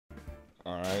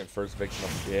Alright, first victim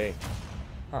of the day.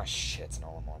 Oh shit, it's an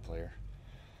all-in-one player.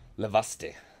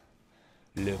 Levaste.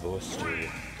 Levaste.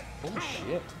 Oh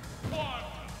shit.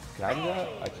 Can I do that?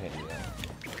 I can't do that.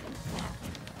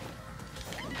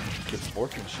 Good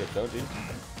sportsmanship though, dude.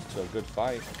 It's a good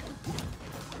fight.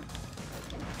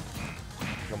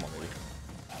 Come on, baby.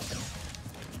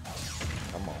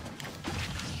 Come on.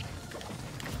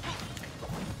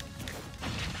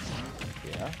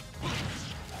 Yeah.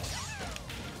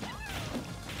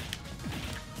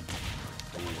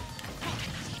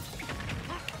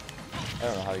 I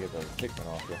don't know how to get those Pikmin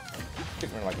off here.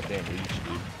 Pikmin are like a damn leech,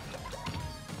 dude.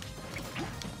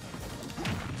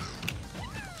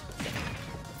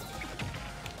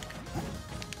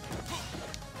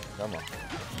 Come on.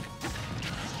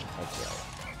 That's right.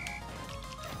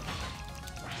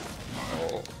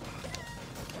 Oh.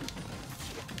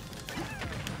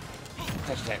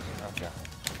 Touch tag. Okay.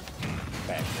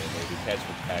 Back here, baby. Catch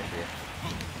with back here.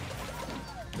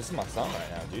 This is my song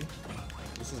right now, dude.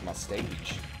 This is my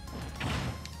stage.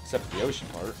 Except for the ocean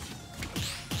part.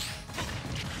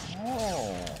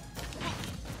 Oh.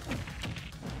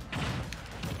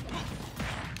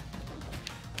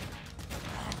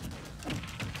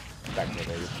 Back here,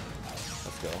 baby.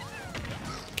 Let's go.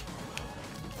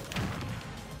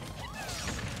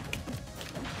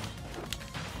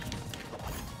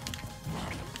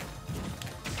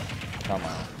 Come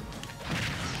on.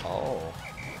 Oh.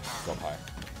 Go high.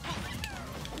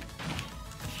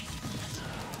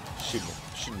 Shoot me.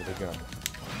 Shoot me with a gun.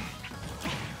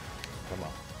 Come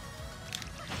on.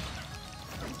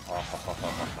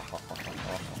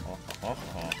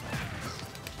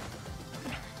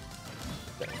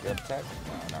 Good attack?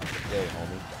 No, not today,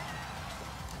 homie.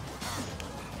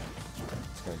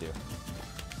 What's gonna do?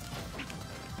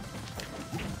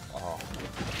 Oh.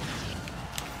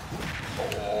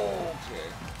 Okay.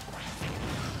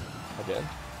 I did.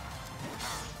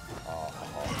 Oh.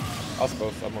 I was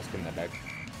close. Almost getting that back.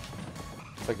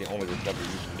 It's like the only recovery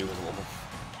you can do with a level.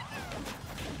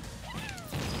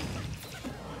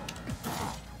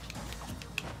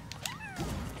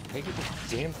 Hey, get this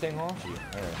damn thing off you.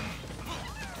 Alright.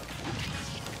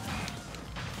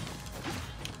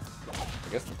 I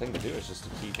guess the thing to do is just to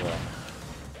keep,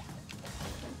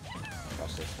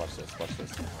 watch this, watch this, watch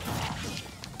this.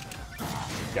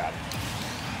 Got it.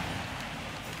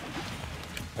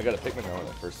 I got a Pikmin on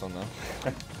that first one, though.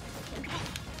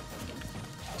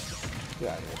 Get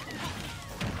out of here.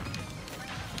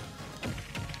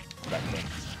 Back there.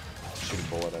 Shoot a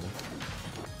bullet at him.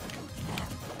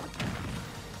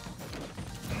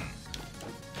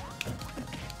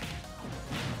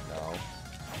 No.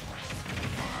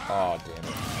 Oh, damn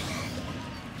it.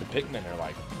 The Pikmin are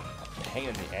like a pain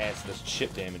in the ass. This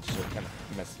chip damage so it kind of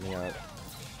messed me up.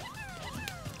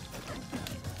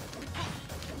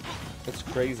 It's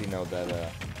crazy, though,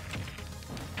 that,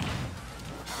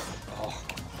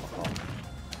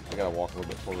 I gotta walk a little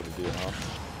bit forward to do it, huh?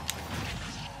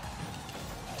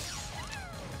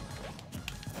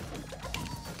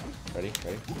 Ready?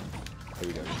 Ready? Here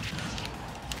we go.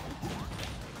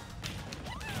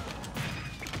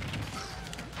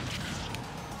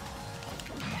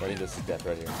 Ready? This is death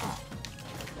right here.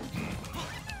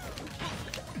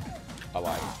 I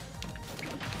lied.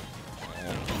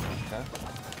 And, okay.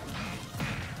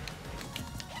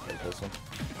 Take this one.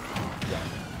 Yeah.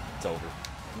 It's over.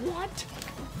 What?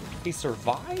 He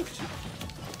survived?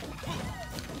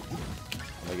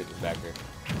 I'm gonna get this back here.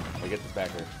 I'm gonna get this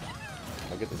back here. I'm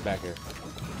gonna get this back here.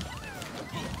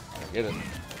 I'm gonna get it.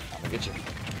 I'm gonna get you.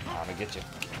 I'm gonna get you.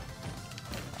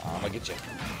 I'm gonna get you.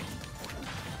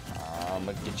 I'm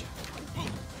gonna get you.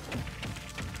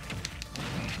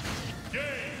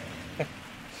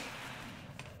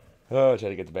 Oh, I tried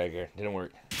to get the back here. Didn't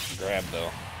work. Grab though.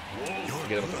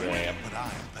 Get him with the grab.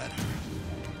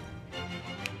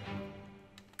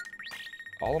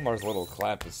 Olimar's little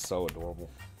clap is so adorable.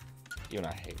 Even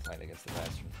I hate playing against the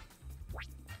bastard.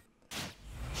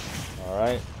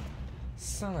 Alright.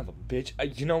 Son of a bitch.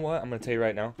 You know what? I'm going to tell you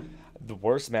right now. The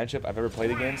worst matchup I've ever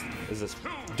played against is this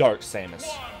Dark Samus.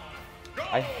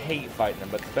 I hate fighting him,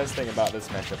 but the best thing about this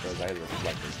matchup is I had a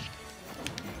reflector.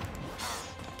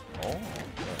 Oh,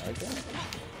 I like that.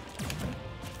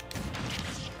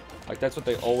 Like, that's what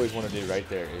they always want to do right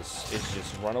there, is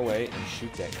just run away and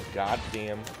shoot that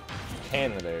goddamn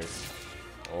cannon of theirs.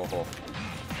 Oh.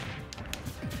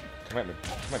 Come at me,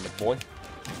 boy.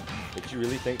 Did you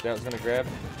really think that was gonna grab?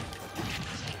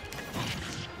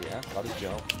 Yeah, about his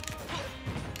jump.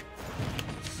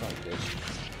 Son of a bitch.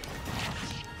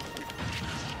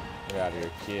 Get out of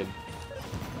here, kid.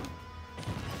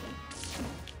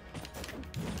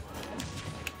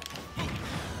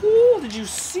 Ooh, did you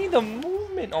see the move?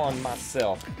 limit on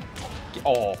myself.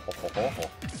 Oh, Look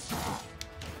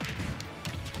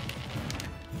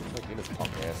at this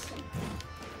punk ass.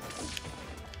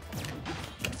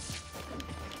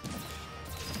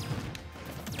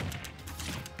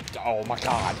 Oh my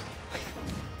god.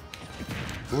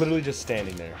 Literally just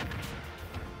standing there.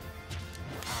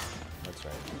 That's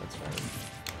right, that's right.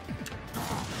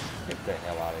 Get the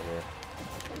hell out of here.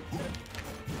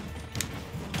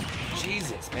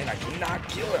 Jesus, man, I cannot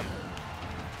kill him.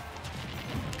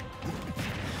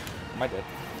 Am I dead?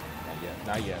 Not yet,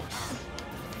 not yet.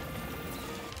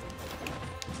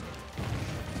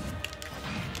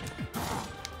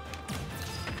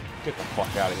 Get the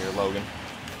fuck out of here, Logan.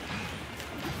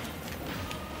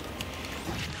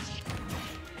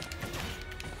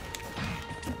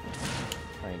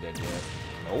 I ain't dead yet.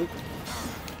 Nope.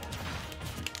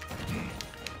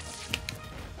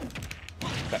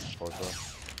 Back and forth, though.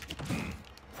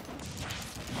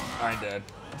 I ain't dead.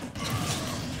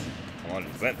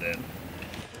 100% dead.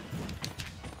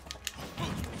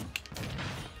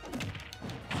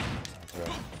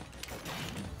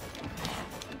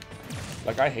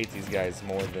 Like, I hate these guys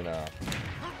more than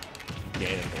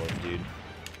Ganondorf, dude.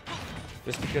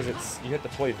 Just because you have to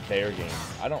play their game.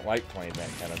 I don't like playing that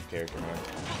kind of character, man.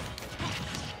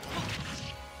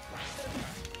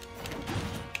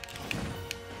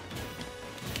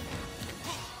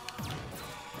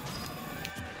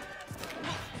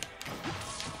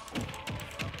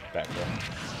 Back up.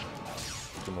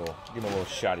 Give him a little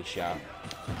shotty shot.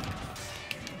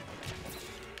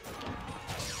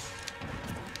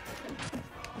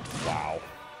 Wow.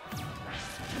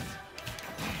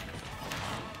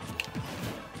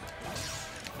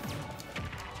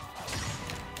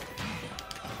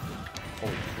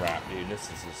 Holy crap, dude. This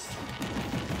is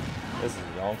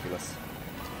ridiculous.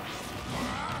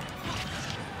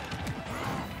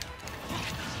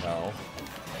 No.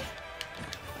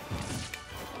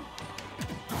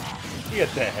 Get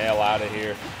the hell out of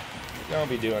here. Don't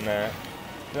be doing that.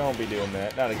 Don't be doing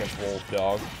that. Not against Wolf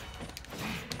Dog.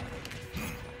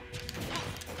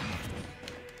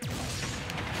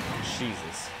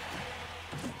 Jesus.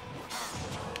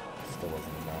 Still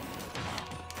wasn't enough.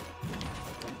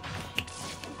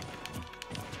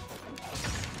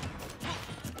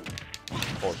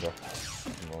 Forza.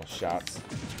 Little shots.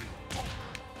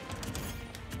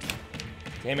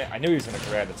 Damn it, I knew he was gonna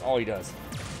grab. That's all he does.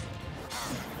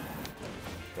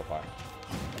 Go high.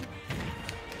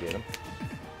 Get him.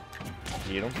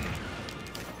 Get him.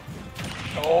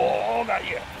 Oh, not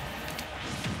yet.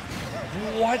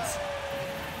 What?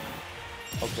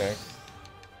 Okay.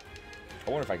 I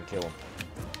wonder if I can kill him.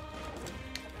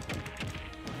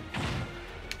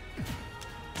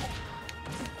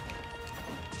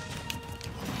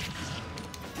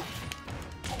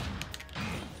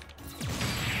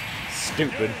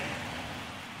 Stupid.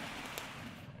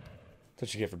 That's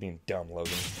what you get for being dumb,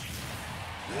 Logan.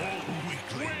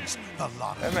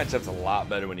 That matchup's a lot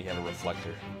better when you have a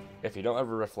reflector. If you don't have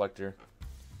a reflector,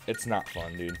 it's not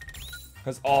fun, dude.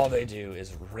 Because all they do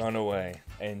is run away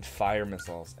and fire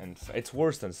missiles. And it's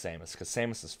worse than Samus, because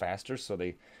Samus is faster, so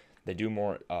they do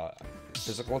more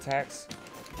physical attacks.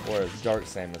 Whereas Dark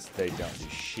Samus, they don't do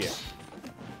shit.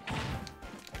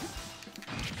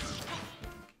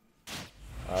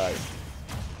 Alright.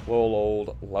 Little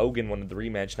old Logan wanted the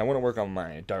rematch. Now I want to work on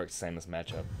my Dark Samus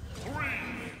matchup.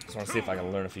 Just want to see if I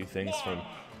can learn a few things from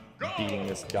beating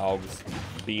this dog's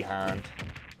behind.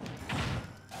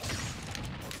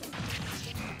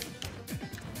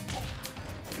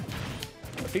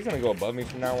 If he's gonna go above me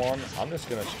from now on, I'm just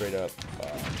gonna straight up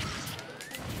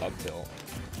up tilt.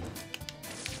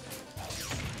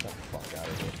 Get the fuck out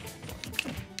of here.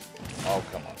 Oh,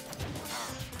 come on.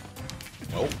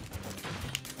 Nope.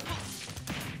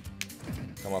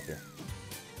 Come up here.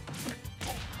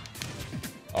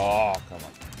 Oh, come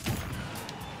on.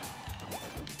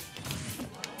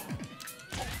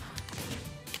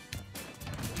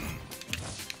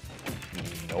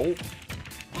 Nope.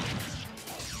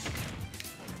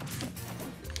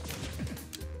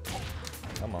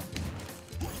 Come on.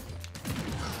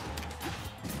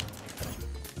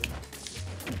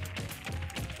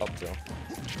 Up tilt.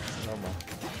 No more.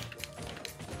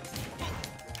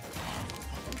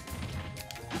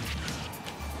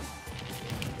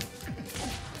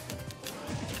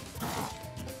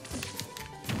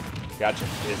 Gotcha,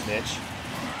 Biznitch.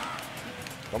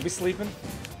 Don't be sleeping.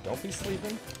 Don't be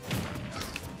sleeping.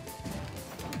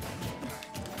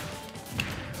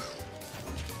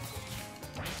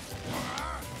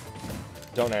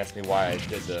 Don't ask me why I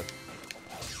did the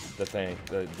thing,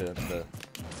 the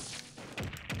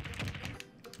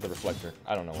reflector.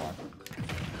 I don't know why.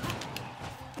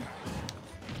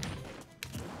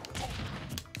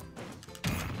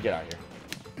 Get out of here.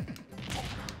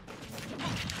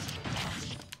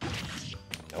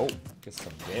 Nope. Get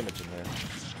some damage in there.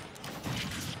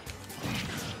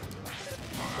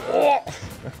 Oh!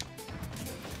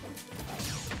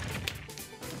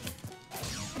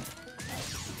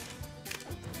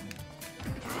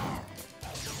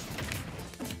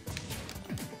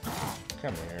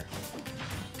 Come here.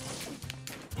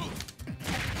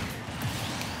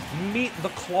 Meet the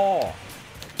claw.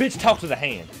 Bitch, talk to the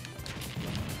hand.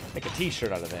 Make a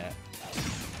t-shirt out of that.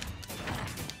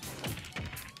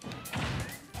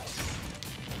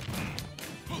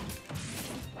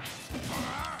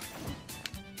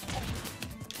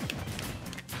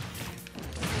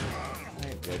 I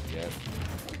ain't dead yet.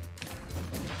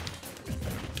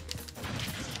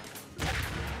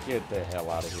 Get the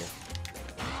hell out of here.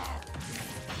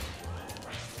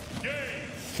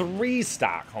 3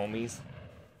 stock, homies.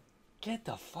 Get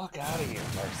the fuck out of here,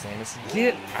 Mark Samus.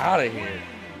 Get out of here.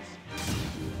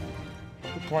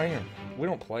 We're playing. We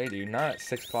don't play, dude. Not at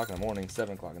 6 o'clock in the morning,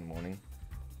 7 o'clock in the morning.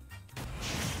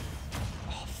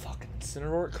 Oh, fucking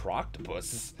Cineroid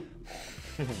Croctopus.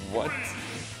 What?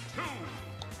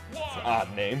 It's an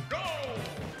odd name.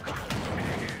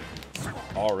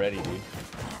 Already, dude.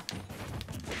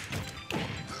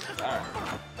 Alright.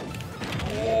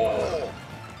 Whoa.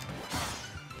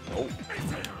 Oh.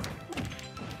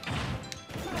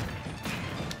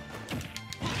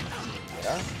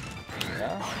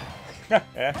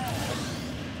 Yeah.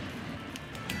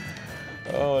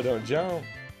 Oh, don't jump.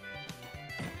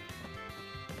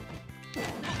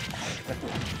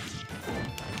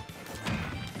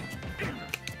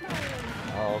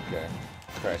 Oh, okay.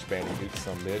 Crash Bandicoot,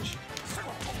 some bitch.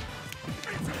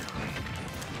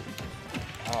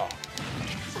 Oh.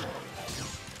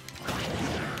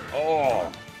 Oh.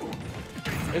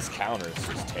 This counter is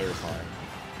just terrifying.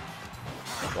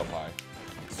 Go high.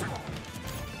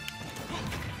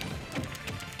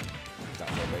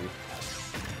 Down there, baby.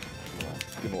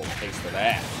 Give him a little taste of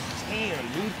that. Damn,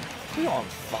 dude. We're on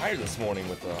fire this morning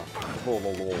with the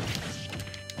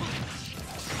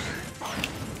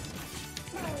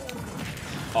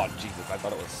Oh, Jesus. I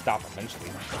thought it would stop eventually.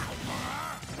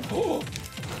 Oh.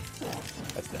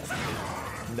 That's nasty.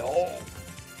 No.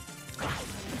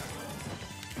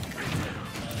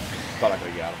 Thought I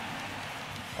could have got him.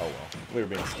 Oh well. We were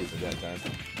being stupid that time.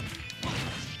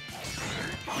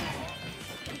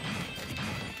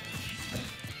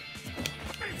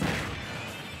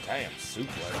 Damn,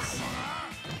 suplex.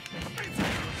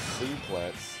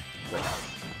 Suplex.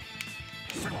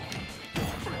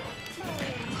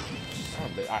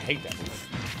 I hate that move.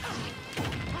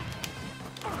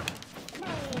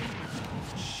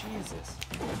 Jesus.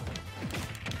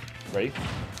 Ready?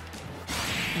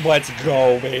 Let's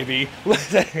go, baby.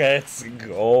 Let's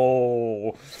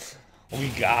go. We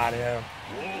got him.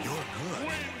 You're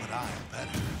good, but I'm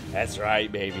better. That's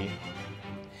right, baby.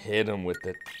 Hit him with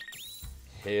it.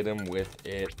 Hit him with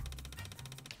it.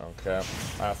 Okay.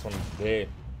 Last one. The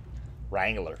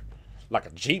Wrangler. Like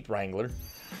a Jeep Wrangler.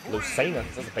 Lucina.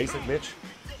 Is that a basic bitch?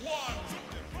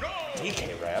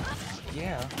 DK rap.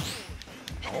 Yeah.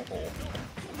 Uh-oh.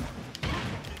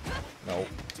 Nope.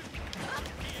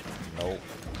 Nope.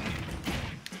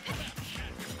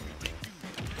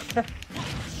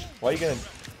 Why are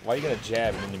you gonna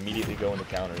jab and then immediately go into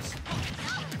counters?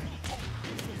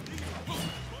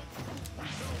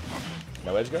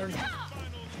 No edge guard?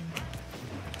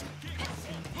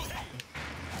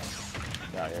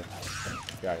 Get out here.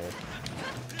 Get out here.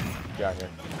 Get out here.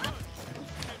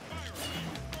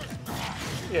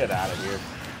 Get out of here.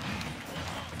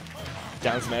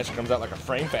 Down smash comes out like a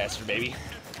frame faster, baby.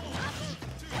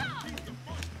 Oh,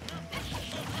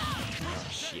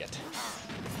 shit.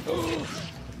 Oh.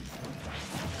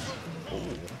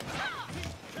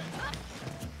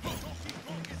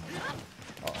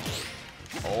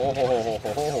 Oh.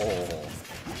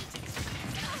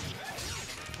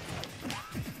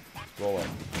 Roll it.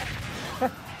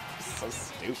 So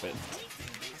stupid.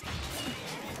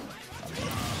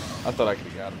 I thought I could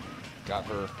have got him. Got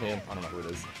her, him. I don't know who it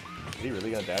is. Is he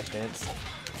really gonna dash dance?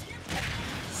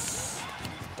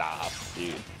 Stop,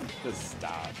 dude. Just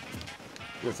stop.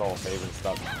 Do us all a favor and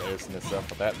stop embarrassing yourself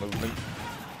with that movement.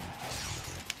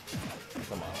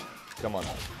 Come on. Come on.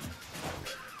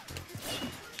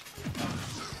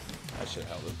 I should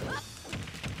have held it though.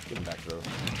 Get him back throw.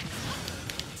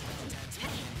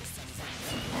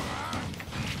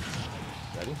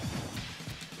 Ready?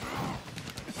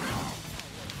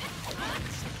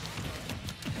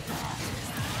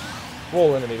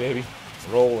 Roll into me, baby.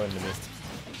 Roll into me.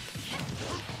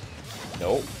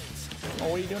 Nope. Oh,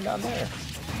 what are you doing down there?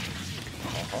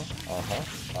 Uh-huh.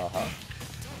 Uh-huh. Uh-huh.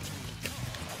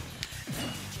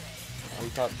 Oh, you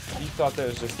thought that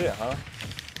was just it, huh?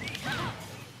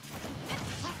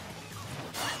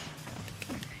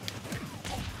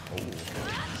 Oh.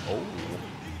 Oh.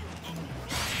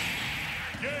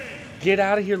 Get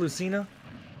out of here, Lucina.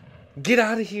 Get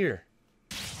out of here.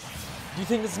 Do you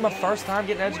think this is my first time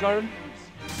getting edge guarded?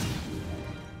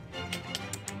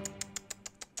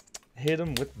 Hit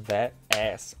him with that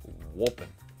ass whooping.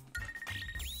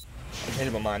 I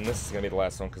changed my mind. This is going to be the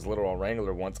last one because Literal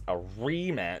Wrangler wants a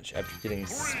rematch after getting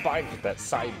spiked with that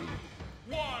side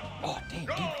B. Oh, damn,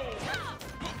 dude.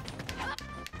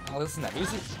 Oh, listen to that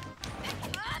music.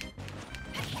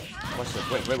 Watch this.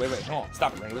 Wait. Come on.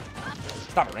 Stop it, Wrangler.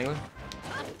 Stop it, Wrangler.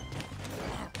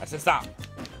 I said stop.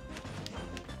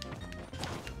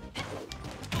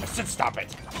 I said stop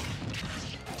it.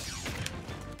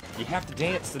 You have to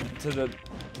dance to the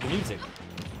music.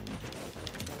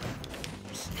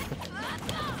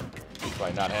 He's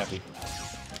probably not happy.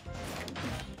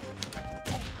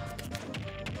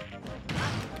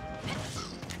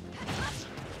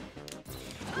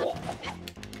 Whoa.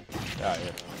 Get out of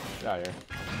here. Get out of here.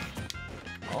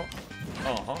 Oh.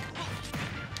 Uh-huh.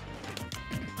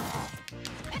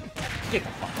 Get the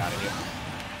fuck out of here.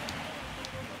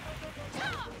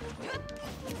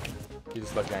 You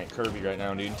just lucky I ain't Kirby right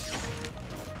now, dude.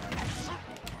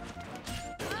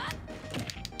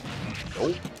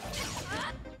 Nope.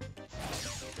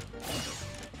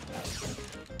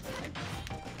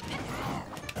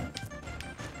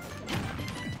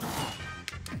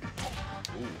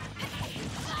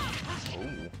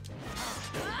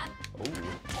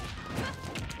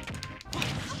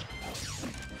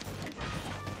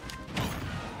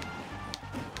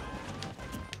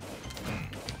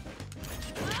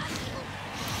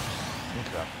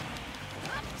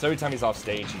 So every time he's off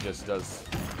stage, he just does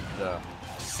the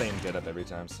same getup every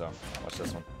time. So watch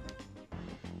this one.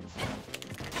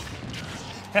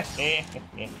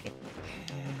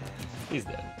 He's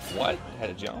dead. What? Had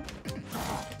a jump?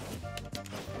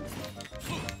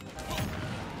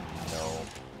 No.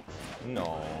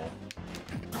 No.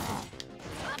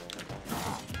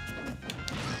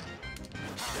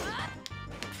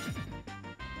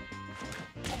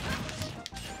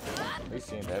 At least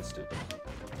he ain't that stupid.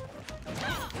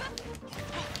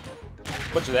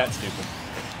 Bunch of that stupid.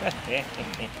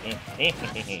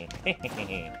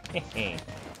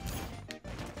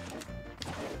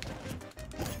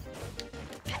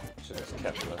 Should have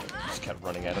just kept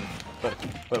running at him. Let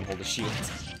him hold the shield.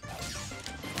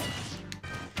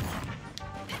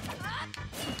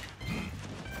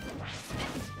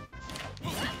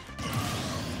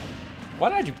 Why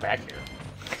did I do back here?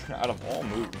 Out of all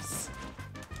moves.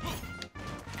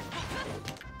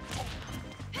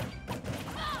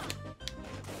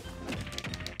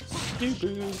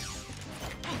 Stupid.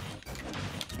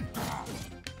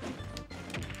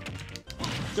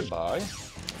 Goodbye.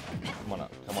 Come on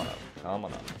up. Come on up. Come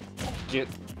on up. Get.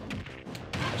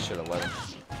 I should have let him.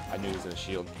 I knew he was in a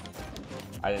shield.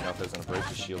 I didn't know if it was gonna break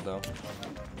the shield though.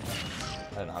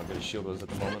 I don't know how good his shield was at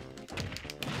the moment.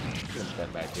 Gonna put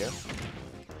that back here.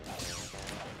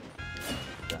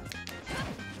 Yeah.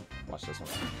 Watch this one.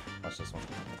 Watch this one.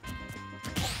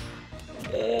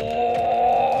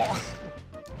 Oh!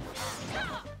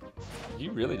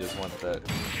 You really just want that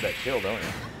kill, don't you?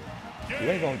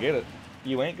 You ain't gonna get it.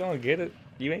 You ain't gonna get it.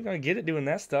 You ain't gonna get it doing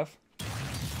that stuff. You're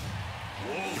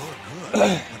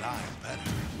good, but I'm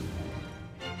better.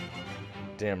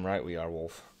 Damn right we are,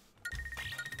 Wolf.